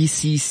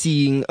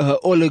BCCing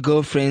all her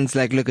girlfriends,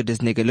 like, look at this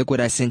nigga, look what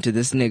I sent to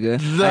this nigga.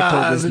 I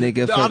told this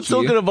nigga, fuck I'm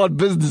talking about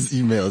business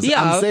emails.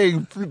 Yeah. I'm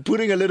saying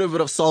putting a little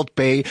bit of Salt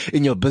Bay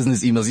in your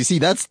business emails. You see,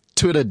 that's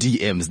Twitter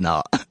DMs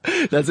now.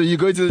 That's when you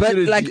go to the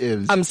Twitter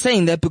DMs. I'm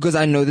saying that because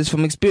I know this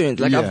from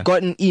experience. I've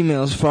gotten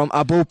emails from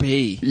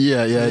Abope.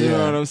 Yeah. You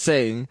know what I'm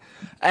saying?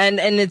 And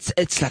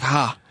it's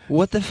like,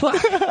 what the fuck?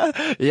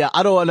 Yeah,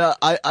 I don't wanna,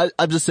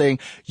 I'm just saying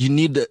you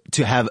need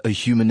to have a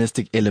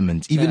humanistic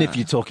element, even if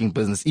you're talking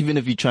business, even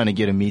if you're trying to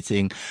get a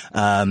meeting.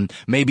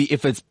 Maybe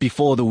if it's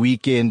before the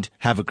weekend,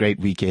 have a great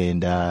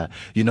weekend.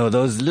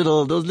 Those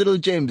little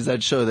gems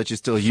that show that you're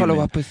still human.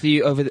 Follow up with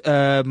you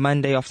over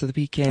Monday after the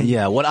weekend.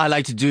 Yeah, what I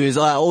like to do is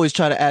I always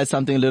try to add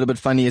something a little bit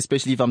funny,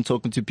 especially if I'm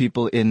talking to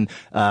people in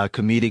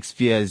comedic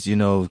spheres,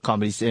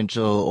 Comedy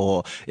Central,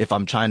 or if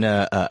I'm trying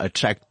to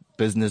attract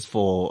business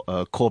for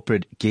a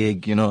corporate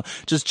gig,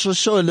 just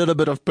show a little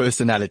bit of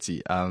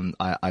personality.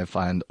 I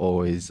find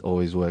always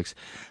works.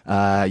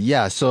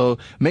 So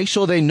make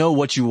sure they know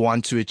what you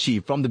want to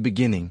achieve from the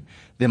beginning.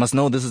 They must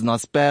know this is not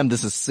spam.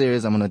 This is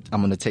serious. I'm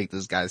gonna take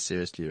this guy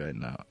seriously right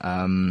now.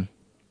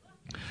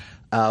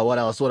 What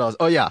else?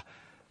 Oh yeah.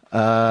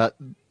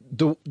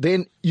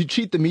 Then you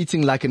treat the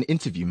meeting like an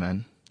interview,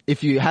 man.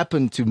 If you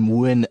happen to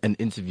win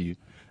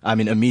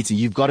a meeting,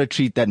 you've got to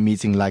treat that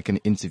meeting like an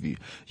interview.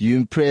 You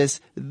impress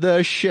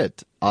the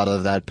shit out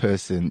of that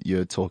person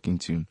you're talking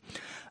to.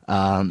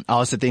 I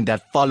also think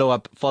that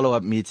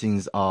follow-up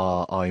meetings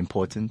are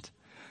important.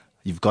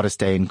 You've got to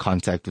stay in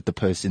contact with the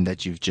person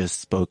that you've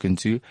just spoken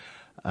to.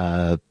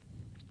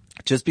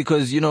 Just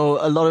because, a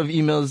lot of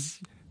emails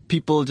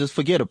people just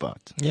forget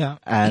about. Yeah.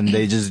 And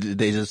they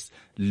just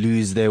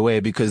lose their way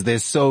because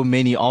there's so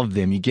many of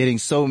them. You're getting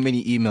so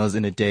many emails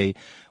in a day.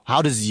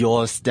 How does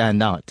yours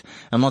stand out?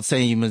 I'm not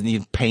saying you must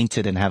need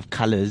painted and have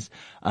colors,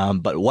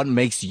 but what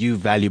makes you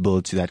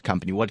valuable to that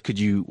company? What could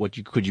you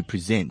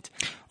present?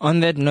 On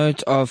that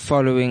note of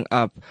following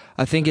up,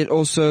 I think it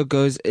also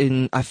goes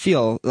in, I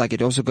feel like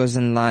it also goes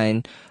in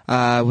line,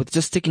 with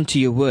just sticking to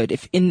your word.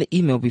 If in the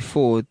email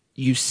before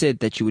you said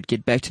that you would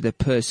get back to the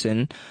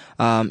person,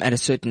 at a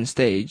certain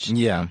stage.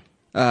 Yeah.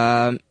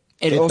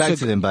 It Get also, back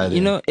to them by then.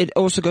 you know, it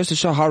also goes to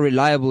show how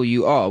reliable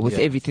you are with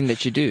everything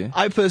that you do.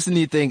 I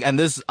personally think, and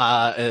this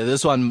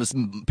one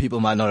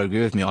people might not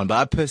agree with me on, but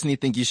I personally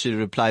think you should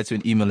reply to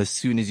an email as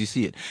soon as you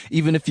see it.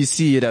 Even if you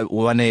see it at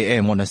 1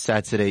 a.m. on a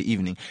Saturday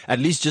evening, at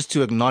least just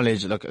to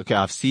acknowledge, like, okay,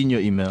 I've seen your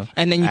email.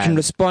 And then you can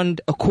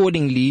respond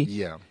accordingly.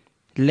 Yeah.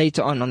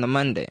 Later on the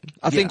Monday.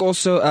 I think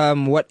also,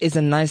 what is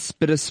a nice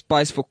bit of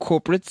spice for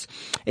corporates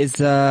is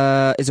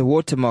a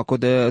watermark or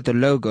the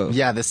logo.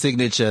 Yeah, the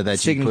signature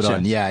that you put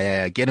on.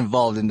 Yeah. Get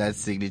involved in that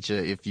signature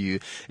if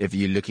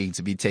you're looking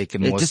to be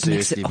taken more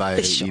seriously by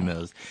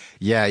emails.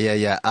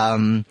 Yeah.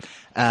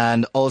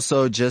 And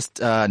also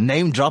just,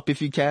 name drop if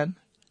you can.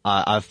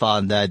 I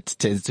found that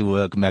tends to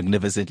work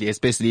magnificently,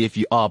 especially if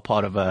you are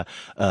part of a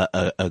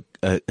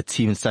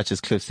team such as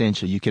Cliff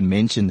Central. You can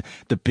mention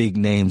the big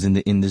names in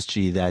the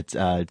industry that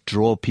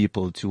draw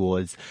people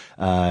towards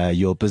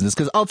your business,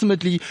 because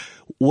ultimately,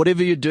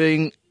 whatever you're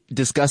doing,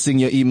 discussing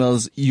your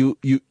emails, you're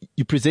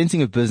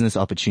presenting a business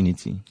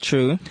opportunity.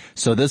 True.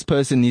 So this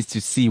person needs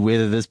to see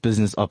whether this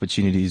business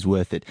opportunity is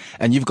worth it,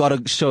 and you've got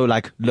to show,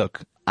 like,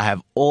 look, I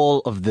have all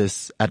of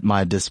this at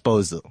my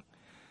disposal.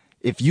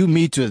 If you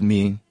meet with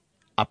me,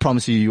 I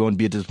promise you won't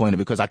be disappointed,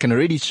 because I can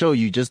already show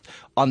you just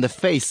on the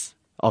face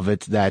of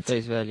it that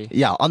face value.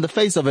 Yeah, on the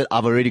face of it,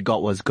 I've already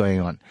got what's going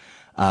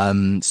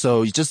on.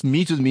 So you just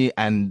meet with me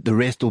and the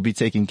rest will be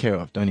taken care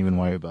of. Don't even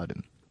worry about it.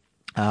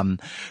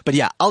 But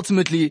yeah,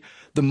 ultimately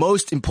the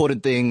most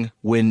important thing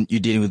when you're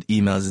dealing with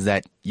emails is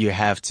that you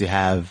have to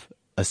have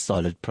a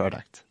solid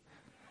product.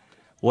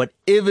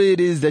 Whatever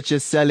it is that you're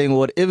selling,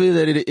 whatever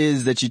that it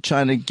is that you're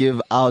trying to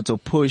give out or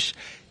push,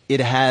 it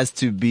has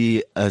to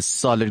be a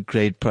solid,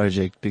 great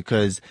project,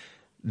 because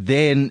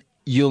then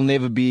you'll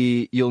never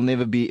be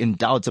in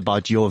doubt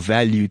about your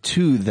value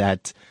to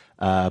that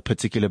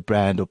particular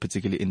brand or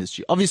particular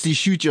industry. Obviously,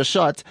 shoot your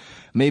shot.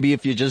 Maybe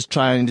if you're just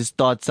trying to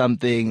start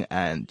something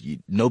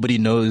and nobody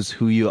knows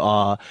who you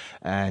are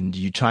and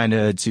you're trying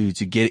to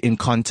get in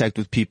contact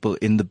with people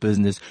in the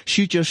business,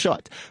 shoot your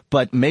shot.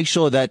 But make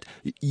sure that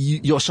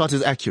your shot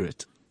is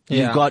accurate.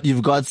 Yeah.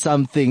 You've got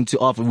something to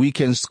offer. We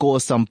can score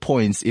some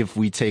points if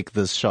we take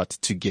this shot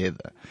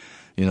together.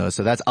 You know,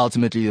 so that's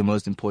ultimately the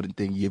most important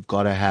thing. You've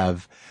got to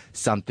have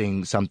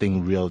something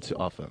real to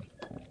offer.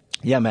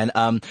 Yeah, man.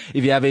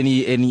 If you have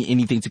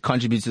anything to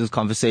contribute to this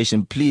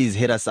conversation, please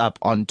hit us up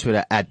on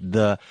Twitter at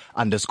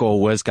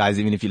 @the_worst guys,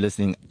 even if you're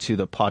listening to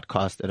the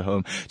podcast at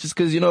home. Just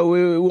because, you know,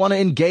 we want to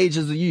engage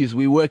as a youth.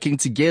 We're working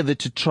together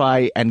to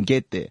try and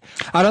get there.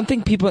 I don't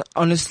think people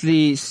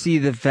honestly see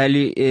the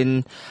value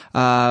in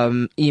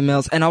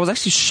emails, and I was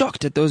actually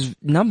shocked at those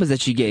numbers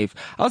that you gave.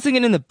 I was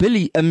thinking in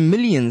the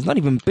millions, not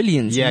even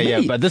billions.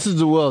 Yeah, but this is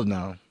the world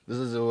now.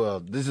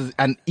 This is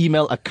an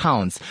email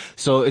accounts.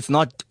 So it's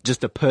not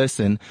just a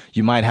person.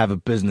 You might have a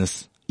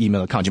business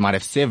email account. You might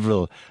have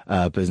several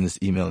business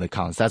email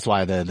accounts. That's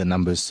why the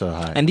number is so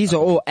high. And these are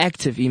all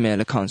active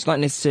email accounts, not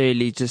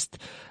necessarily just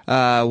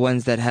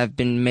ones that have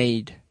been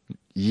made.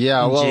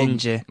 Yeah, well,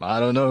 Ginger.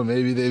 I don't know.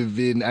 Maybe they've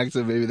been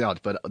active, maybe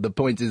not. But the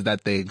point is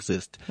that they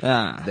exist.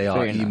 They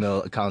are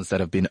email accounts that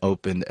have been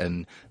opened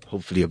and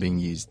hopefully are being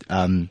used.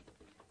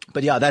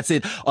 But yeah, that's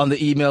it on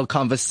the email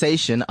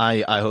conversation.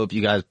 I hope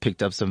you guys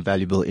picked up some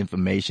valuable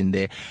information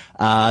there.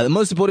 The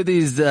most important thing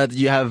is that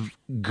you have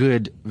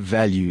good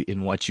value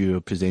in what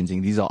you're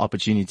presenting. These are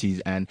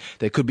opportunities and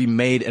they could be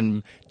made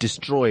and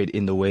destroyed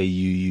in the way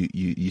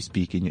you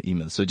speak in your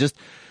email. So just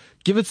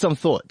give it some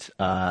thought.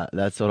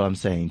 That's what I'm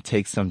saying.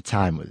 Take some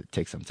time with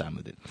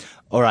it.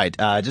 All right.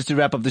 Just to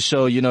wrap up the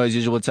show, you know, as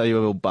usual, we'll tell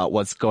you about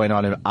what's going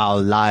on in our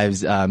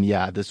lives.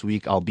 This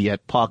week I'll be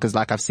at Parkers,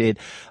 like I've said,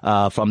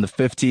 from the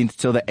 15th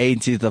till the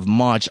 18th of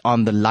March.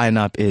 On the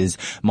lineup is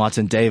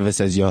Martin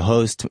Davis as your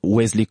host,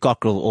 Wesley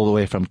Cockrell all the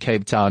way from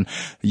Cape Town,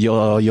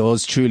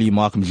 yours truly,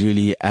 Mark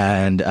Mjuli,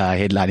 and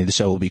headlining the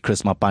show will be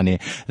Chris Mapane.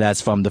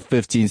 That's from the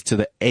 15th to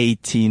the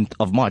 18th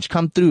of March.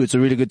 Come through. It's a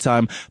really good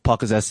time.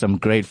 Parkers has some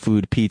great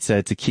food,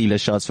 pizza, tequila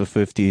shots for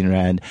 15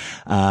 Rand.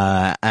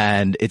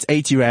 And it's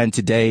 80 Rand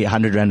today,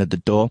 100 Rand at the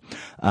door.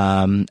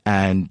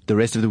 And the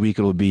rest of the week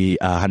it will be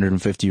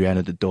 150 Rand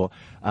at the door.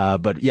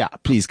 But yeah,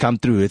 please come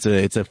through.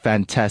 It's a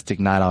fantastic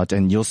night out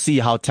and you'll see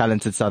how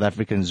talented South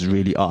Africans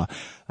really are.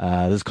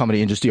 This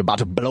comedy industry about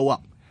to blow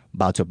up.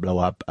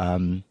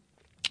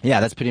 Yeah,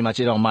 that's pretty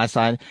much it on my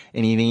side.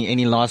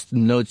 Any last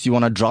notes you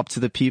want to drop to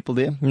the people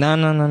there? No.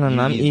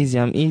 I'm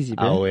easy,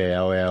 bro. Oh,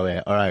 yeah.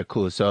 All right,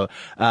 cool. So,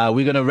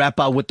 we're going to wrap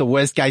up with the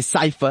Worst Guy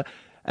Cypher,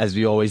 as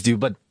we always do.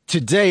 But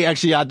today,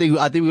 actually, I think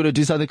we're going to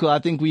do something cool. I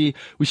think we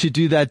should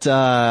do that,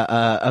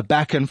 a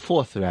back and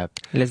forth rap.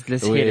 Let's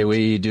hear it.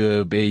 We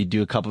do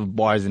a couple of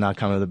bars and I'll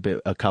come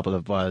with a couple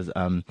of bars.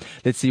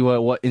 Let's see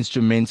what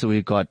instrumental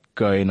we got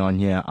going on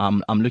here.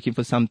 I'm looking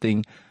for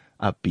something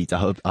upbeat. I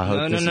hope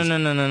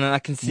No. I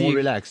can see. More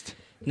relaxed.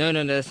 No,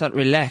 that's not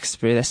relaxed,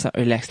 bro. That's not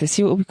relaxed. Let's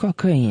see what we got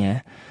going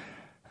here.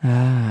 The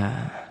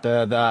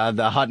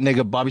hot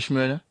nigga Bobby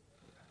Schmurder.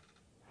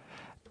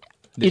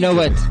 You know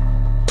what?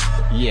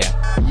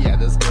 Yeah,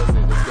 this goes in.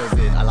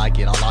 I like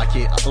it a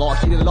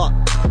lot.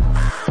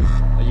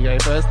 Are you going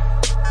first?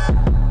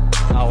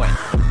 Oh, wait.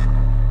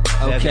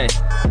 Okay.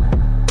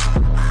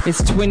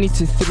 It's 20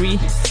 to 3.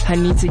 I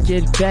need to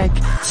get back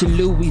to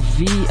Louis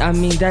V. I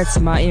mean, that's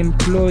my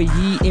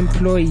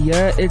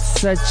employer.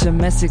 It's such a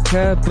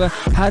massacre, but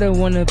I don't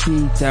wanna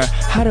be there.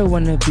 I don't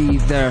wanna be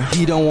there.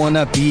 He don't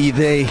wanna be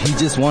there. He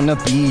just wanna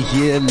be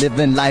here,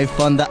 living life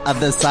on the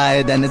other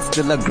side, and it's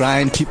still a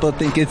grind. People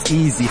think it's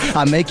easy.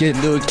 I make it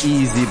look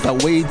easy,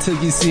 but wait till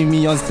you see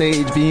me on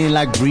stage being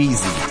like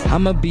Breezy.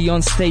 I'ma be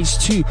on stage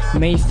too,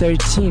 May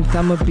 13th.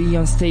 I'ma be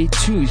on stage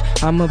too.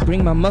 I'ma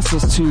bring my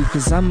muscles too,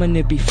 cause I'm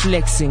gonna be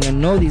flexing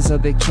on all these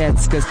other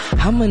cats, cause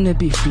I'm gonna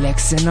be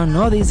flexing on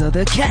all these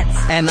other cats.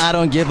 And I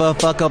don't give a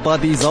fuck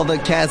about these other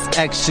cats.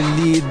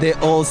 Actually, they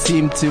all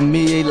seem to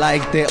me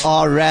like they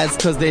are rats,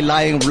 cause they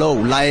lying low,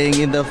 lying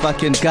in the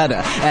fucking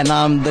gutter. And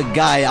I'm the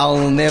guy,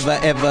 I'll never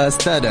ever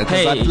stutter,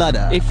 cause I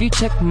flutter. If you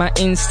check my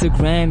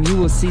Instagram, you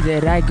will see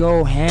that I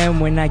go ham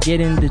when I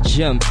get in the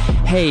gym.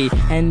 Hey,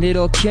 and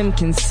little Kim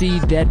can see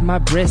that my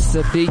breasts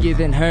are bigger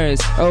than hers.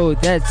 Oh,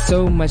 that's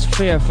so much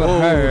fair for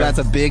her. That's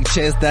a big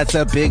chest, that's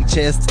a big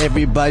chest.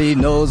 Everybody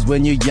knows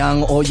when you're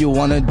young, all you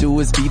wanna do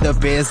is be the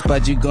best,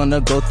 but you're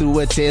gonna go through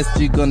a test,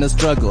 you're gonna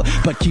struggle.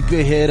 But keep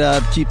your head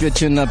up, keep your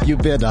chin up, you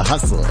better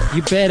hustle.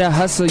 You better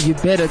hustle, you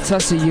better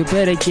tussle, you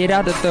better get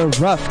out of the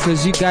rough,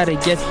 cause you gotta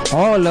get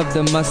all of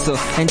the muscle.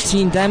 And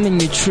Team Diamond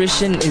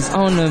Nutrition is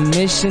on a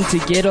mission to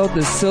get all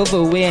the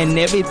silverware and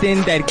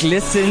everything that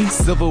glistens.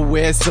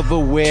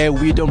 Silverware,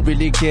 we don't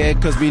really care,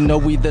 cause we know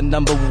we the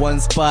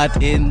 #1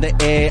 spot in the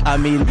air. I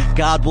mean,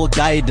 God will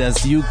guide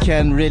us, you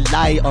can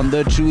rely on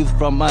the truth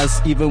from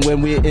us, even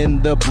when we're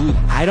in the booth.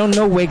 I don't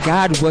know where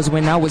God was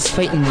when I was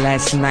fighting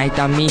last night.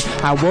 I mean,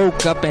 I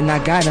woke up and I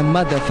got a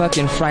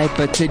motherfucking fright,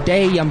 but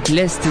today I'm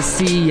blessed to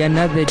see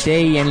another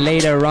day, and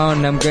later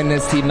on I'm gonna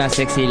see my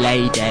sexy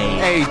lady.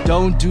 Hey,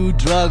 don't do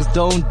drugs,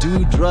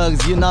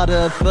 you're not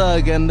a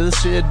thug, and this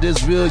shit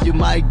is real, you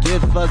might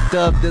get fucked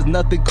up. There's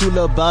nothing cool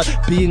about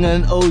being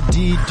an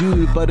OD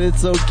dude, but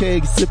it's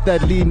okay, sip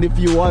that lean if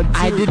you want to.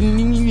 I didn't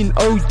even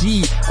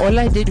OD, all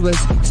I did was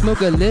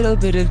smoke a little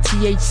bit of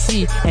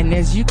THC, and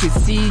as you could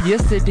see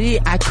yesterday,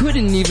 I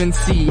couldn't even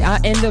see. I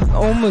end up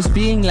almost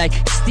being like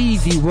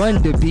Stevie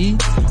Wonder, B.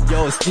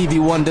 Yo, Stevie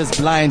Wonder's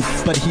blind,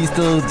 but he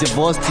still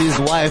divorced his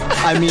wife.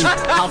 I mean,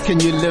 how can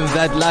you live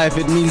that life?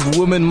 It means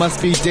women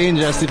must be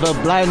dangerous. If a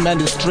blind man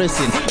is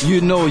stressing,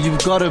 you know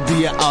you've gotta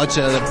be out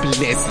here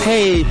blessing.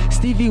 Hey,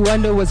 Stevie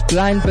Wonder was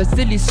blind, but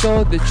still he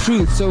saw the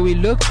truth. So he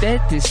looked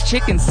at this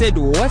chick and said,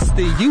 what's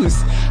the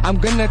use? I'm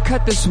gonna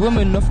cut this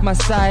woman off my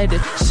side.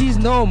 She's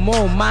no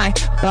more my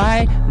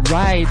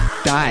ride,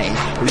 die.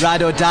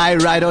 Ride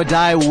or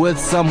die with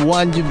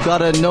someone. You've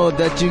gotta know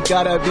that you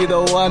gotta be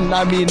the one.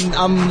 I mean,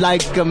 I'm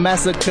like a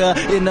massacre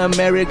in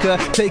America,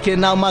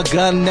 taking out my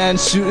gun and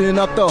shooting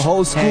up the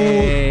whole school.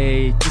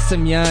 Hey, just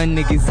some young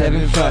niggas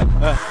having fun.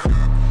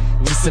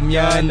 Just some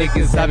young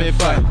niggas having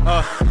fun.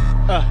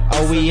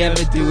 All we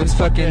ever do is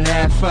fucking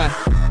have fun.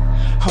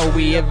 All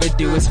we ever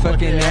do is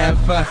fucking have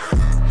fun.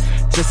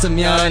 Just some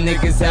young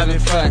niggas having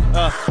fun.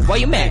 Why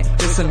you mad?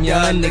 Just some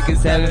young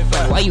niggas having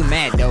fun. Why you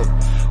mad though?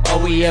 All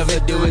we ever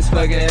do is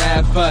fucking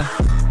have fun.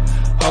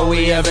 All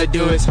we ever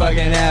do is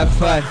fucking have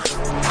fun.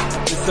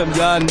 Just some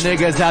young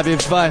niggas having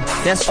fun.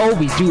 That's all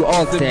we do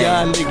all day. Some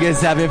young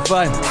niggas having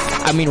fun.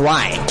 I mean,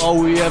 why? All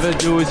we ever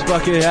do is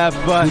fucking have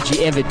fun. Would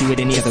you ever do it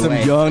any other way?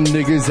 Some young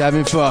niggas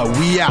having fun.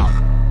 We out.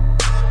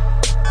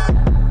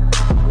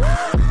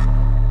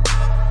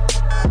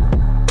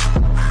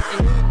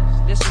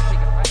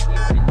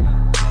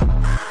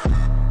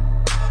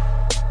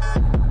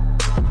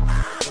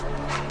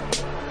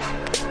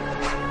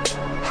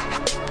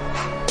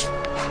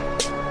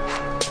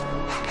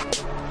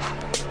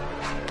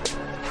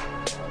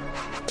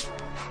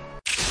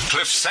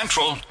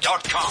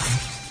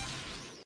 CliffCentral.com